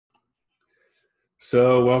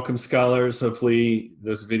So welcome scholars. Hopefully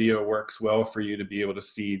this video works well for you to be able to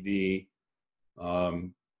see the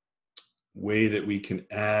way that we can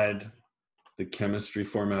add the chemistry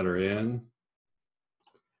formatter in.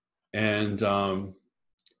 And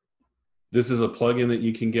this is a plugin that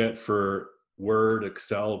you can get for Word,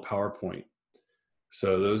 Excel, PowerPoint.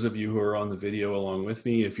 So those of you who are on the video along with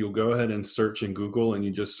me, if you'll go ahead and search in Google and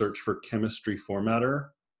you just search for chemistry formatter,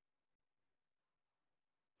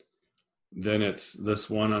 then it's this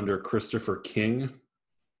one under Christopher King.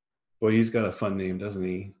 Boy, he's got a fun name, doesn't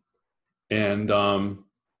he? And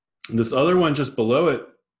this other one just below it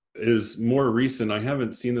is more recent. I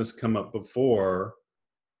haven't seen this come up before.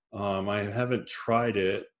 I haven't tried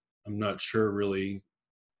it. I'm not sure really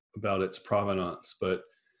about its provenance, but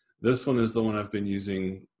this one is the one I've been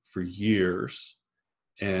using for years.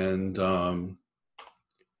 And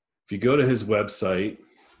if you go to his website,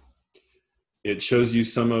 it shows you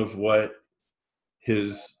some of what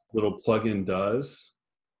his little plugin does.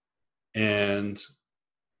 And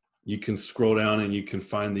you can scroll down and you can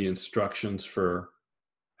find the instructions for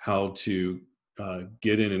how to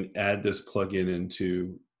get in and add this plugin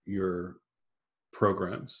into your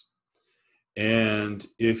programs. And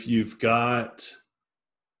if you've got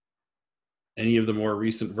any of the more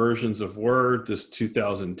recent versions of Word, this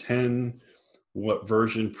 2010, what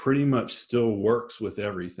version pretty much still works with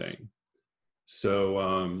everything.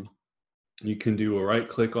 So you can do a right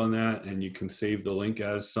click on that and you can save the link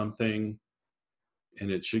as something, and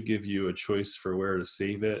it should give you a choice for where to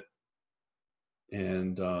save it.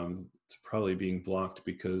 And it's probably being blocked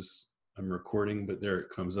because I'm recording, but there it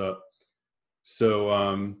comes up.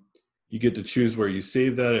 So you get to choose where you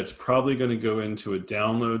save that. It's probably going to go into a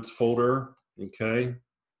downloads folder, okay?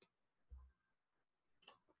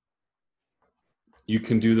 You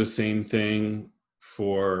can do the same thing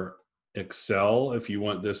for Excel if you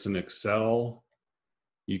want this in Excel.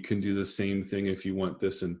 You can do the same thing if you want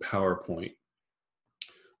this in PowerPoint.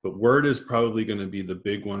 But Word is probably going to be the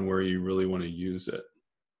big one where you really want to use it.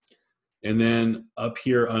 And then up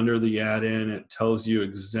here under the add-in, it tells you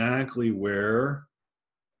exactly where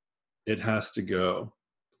it has to go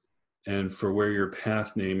and for where your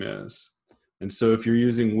path name is. And so if you're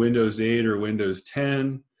using Windows 8 or Windows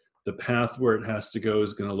 10, the path where it has to go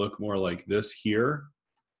is going to look more like this here.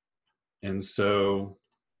 And so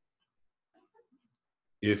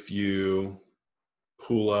if you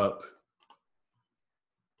pull up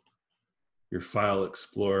your File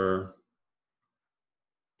Explorer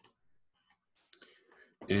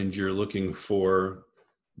and you're looking for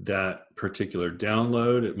that particular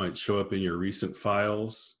download, it might show up in your recent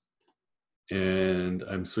files. And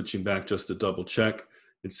I'm switching back just to double check.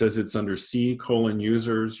 It says it's under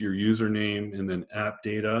C:users, your username, and then app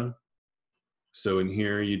data. So in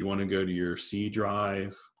here, you'd want to go to your C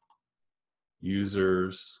drive,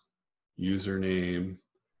 users, username,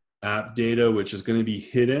 app data, which is going to be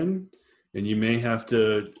hidden. And you may have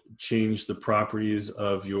to change the properties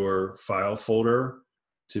of your file folder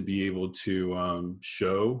to be able to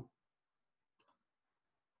show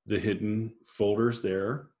the hidden folders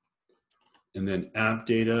there. And then app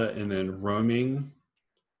data, and then roaming.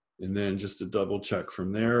 And then just to double check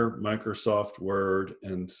from there, Microsoft Word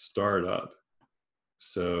and startup.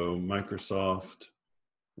 So Microsoft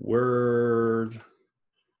Word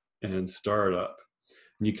and startup.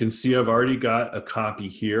 And you can see I've already got a copy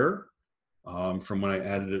here from when I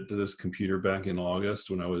added it to this computer back in August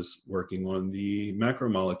when I was working on the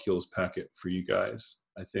macromolecules packet for you guys,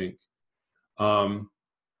 I think.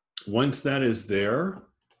 Once that is there,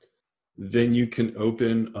 then you can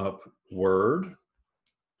open up Word.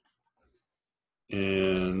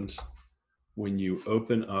 And when you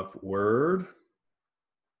open up Word,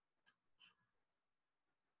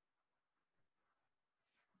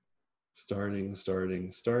 starting.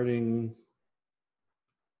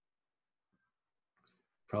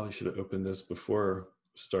 Probably should have opened this before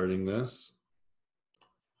starting this.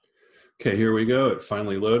 Okay, here we go. It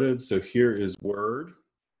finally loaded. So here is Word.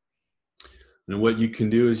 And what you can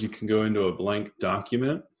do is you can go into a blank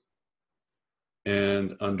document,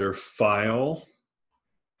 and under File,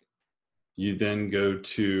 you then go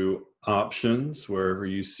to Options, wherever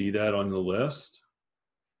you see that on the list.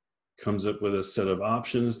 Comes up with a set of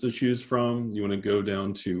options to choose from. You want to go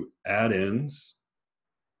down to Add-ins.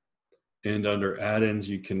 And under Add-ins,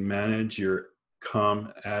 you can manage your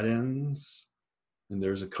COM add-ins. And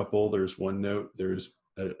there's a couple. There's OneNote. There's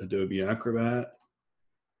Adobe Acrobat.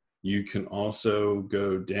 You can also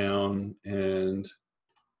go down and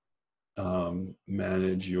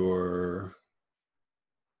manage your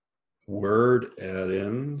Word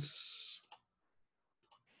add-ins.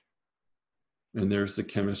 And there's the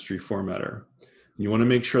chemistry formatter. You want to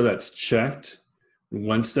make sure that's checked.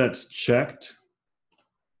 Once that's checked,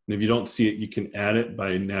 and if you don't see it, you can add it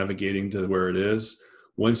by navigating to where it is.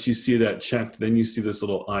 Once you see that checked, then you see this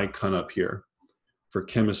little icon up here for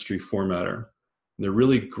chemistry formatter. And the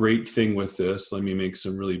really great thing with this, let me make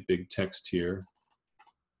some really big text here.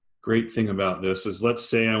 Great thing about this is, let's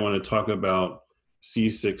say I want to talk about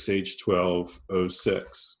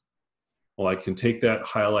C6H12O6. Well, I can take that,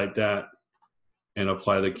 highlight that, and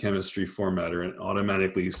apply the chemistry formatter, and it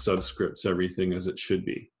automatically subscripts everything as it should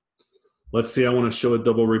be. Let's say I want to show a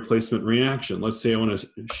double replacement reaction. Let's say I want to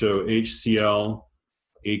show HCl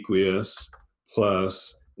aqueous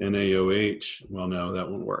plus NaOH. Well, no, that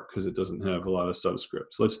won't work because it doesn't have a lot of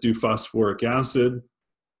subscripts. Let's do phosphoric acid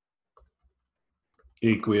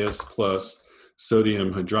aqueous plus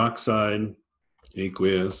sodium hydroxide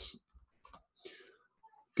aqueous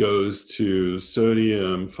goes to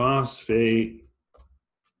sodium phosphate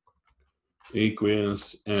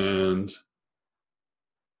aqueous and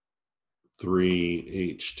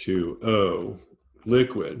 3H2O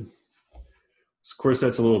liquid. So of course,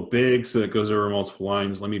 that's a little big, so it goes over multiple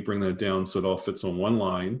lines. Let me bring that down so it all fits on one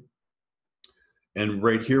line. And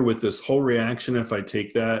right here with this whole reaction, if I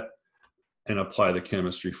take that and apply the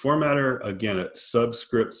chemistry formatter, again, it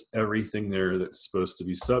subscripts everything there that's supposed to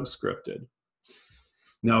be subscripted.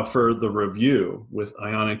 Now for the review with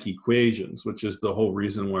ionic equations, which is the whole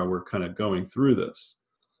reason why we're kind of going through this,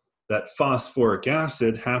 that phosphoric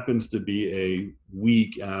acid happens to be a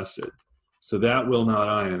weak acid. So that will not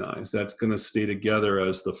ionize. That's going to stay together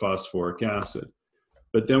as the phosphoric acid.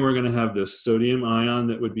 But then we're going to have this sodium ion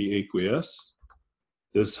that would be aqueous,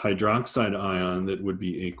 this hydroxide ion that would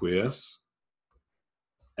be aqueous.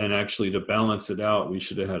 And actually, to balance it out, we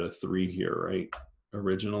should have had a 3 here, right?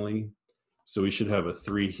 Originally. So we should have a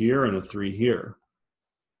 3 here and a 3 here.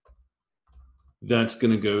 That's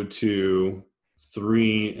going to go to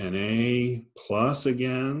 3Na plus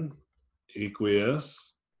again,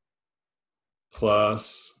 aqueous,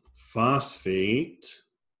 plus phosphate,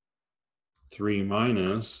 3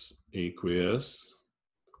 minus aqueous,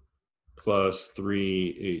 plus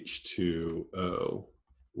 3H2O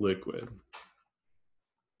liquid.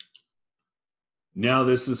 Now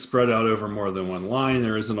this is spread out over more than one line.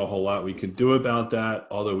 There isn't a whole lot we could do about that,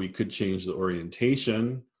 although we could change the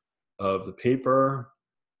orientation of the paper.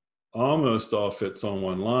 Almost all fits on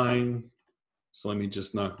one line. So let me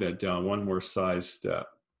just knock that down one more size step.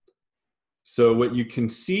 So what you can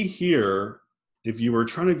see here, if you were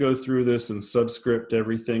trying to go through this and subscript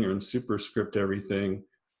everything or in superscript everything,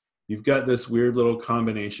 you've got this weird little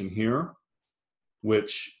combination here,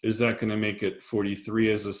 which is that going to make it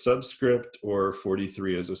 43 as a subscript or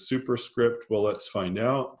 43 as a superscript? Well, let's find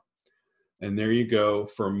out. And there you go.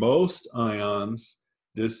 For most ions,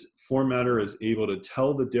 this formatter is able to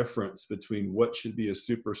tell the difference between what should be a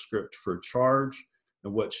superscript for charge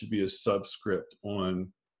and what should be a subscript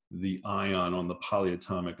on the ion, on the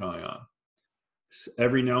polyatomic ion.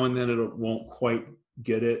 Every now and then it won't quite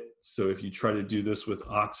get it. So if you try to do this with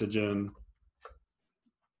oxygen,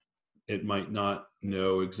 it might not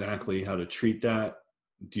know exactly how to treat that.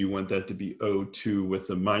 Do you want that to be O2 with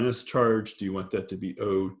a minus charge? Do you want that to be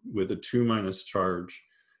O with a 2 minus charge?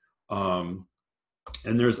 And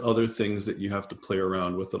there's other things that you have to play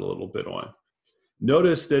around with it a little bit on.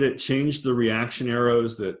 Notice that it changed the reaction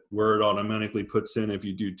arrows that Word automatically puts in. If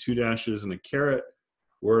you do 2 dashes and a caret,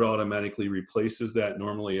 Word automatically replaces that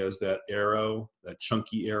normally as that arrow, that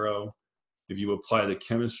chunky arrow. If you apply the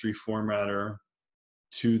chemistry formatter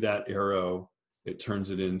to that arrow, it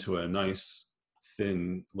turns it into a nice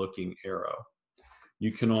thin looking arrow.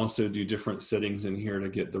 You can also do different settings in here to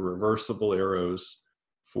get the reversible arrows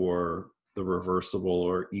for the reversible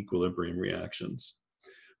or equilibrium reactions.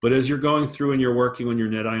 But as you're going through and you're working on your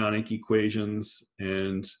net ionic equations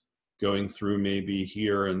and going through maybe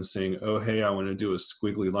here and saying, oh, hey, I want to do a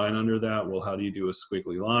squiggly line under that. Well, how do you do a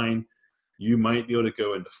squiggly line? You might be able to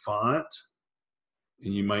go into font,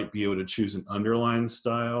 and you might be able to choose an underline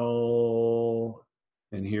style.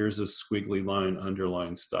 And here's a squiggly line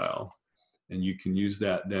underline style. And you can use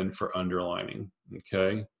that then for underlining,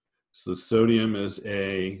 okay? So the sodium is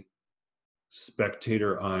a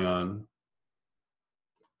spectator ion.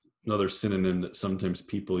 Another synonym that sometimes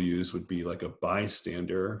people use would be like a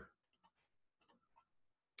bystander.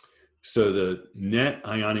 So the net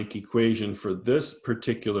ionic equation for this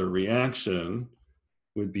particular reaction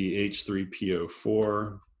would be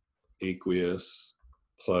H3PO4 aqueous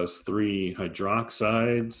plus 3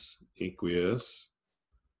 hydroxides aqueous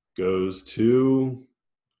goes to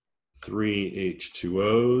 3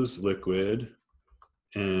 H2Os liquid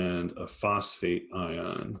and a phosphate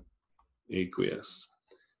ion aqueous.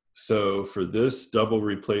 So for this double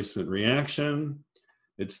replacement reaction,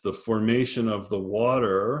 it's the formation of the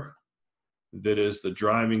water that is the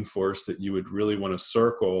driving force that you would really want to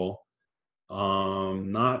circle.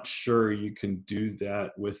 Not sure you can do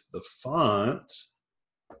that with the font,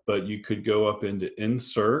 but you could go up into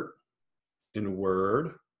Insert in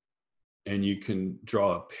Word, and you can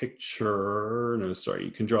draw a picture. No, sorry,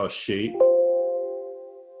 you can draw a shape.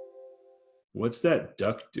 What's that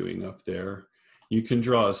duck doing up there? You can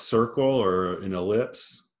draw a circle or an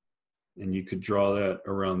ellipse, and you could draw that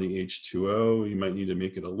around the H2O. You might need to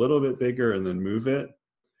make it a little bit bigger and then move it.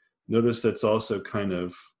 Notice that's also kind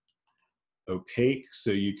of opaque,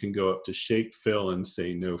 so you can go up to Shape Fill and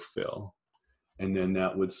say No Fill. And then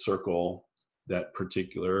that would circle that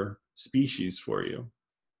particular species for you.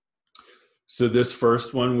 So this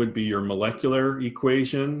first one would be your molecular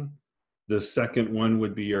equation. The second one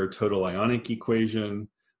would be your total ionic equation.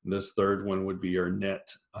 This third one would be your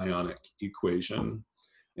net ionic equation.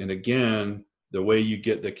 And again, the way you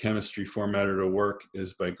get the chemistry formatter to work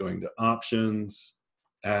is by going to Options,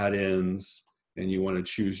 Add-ins, and you want to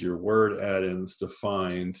choose your Word add-ins to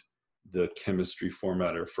find the chemistry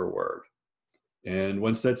formatter for Word. And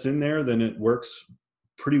once that's in there, then it works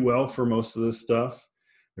pretty well for most of this stuff.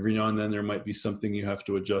 Every now and then there might be something you have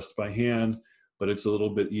to adjust by hand, but it's a little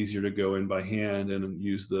bit easier to go in by hand and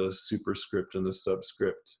use the superscript and the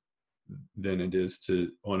subscript than it is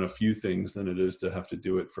to, on a few things, than it is to have to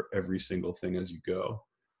do it for every single thing as you go,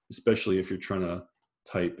 especially if you're trying to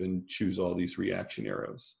type and choose all these reaction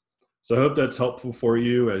arrows. So I hope that's helpful for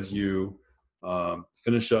you as you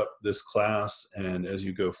finish up this class and as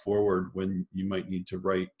you go forward when you might need to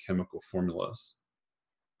write chemical formulas.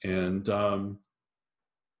 And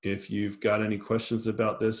if you've got any questions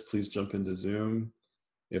about this, please jump into Zoom.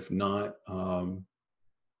 If not,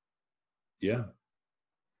 yeah.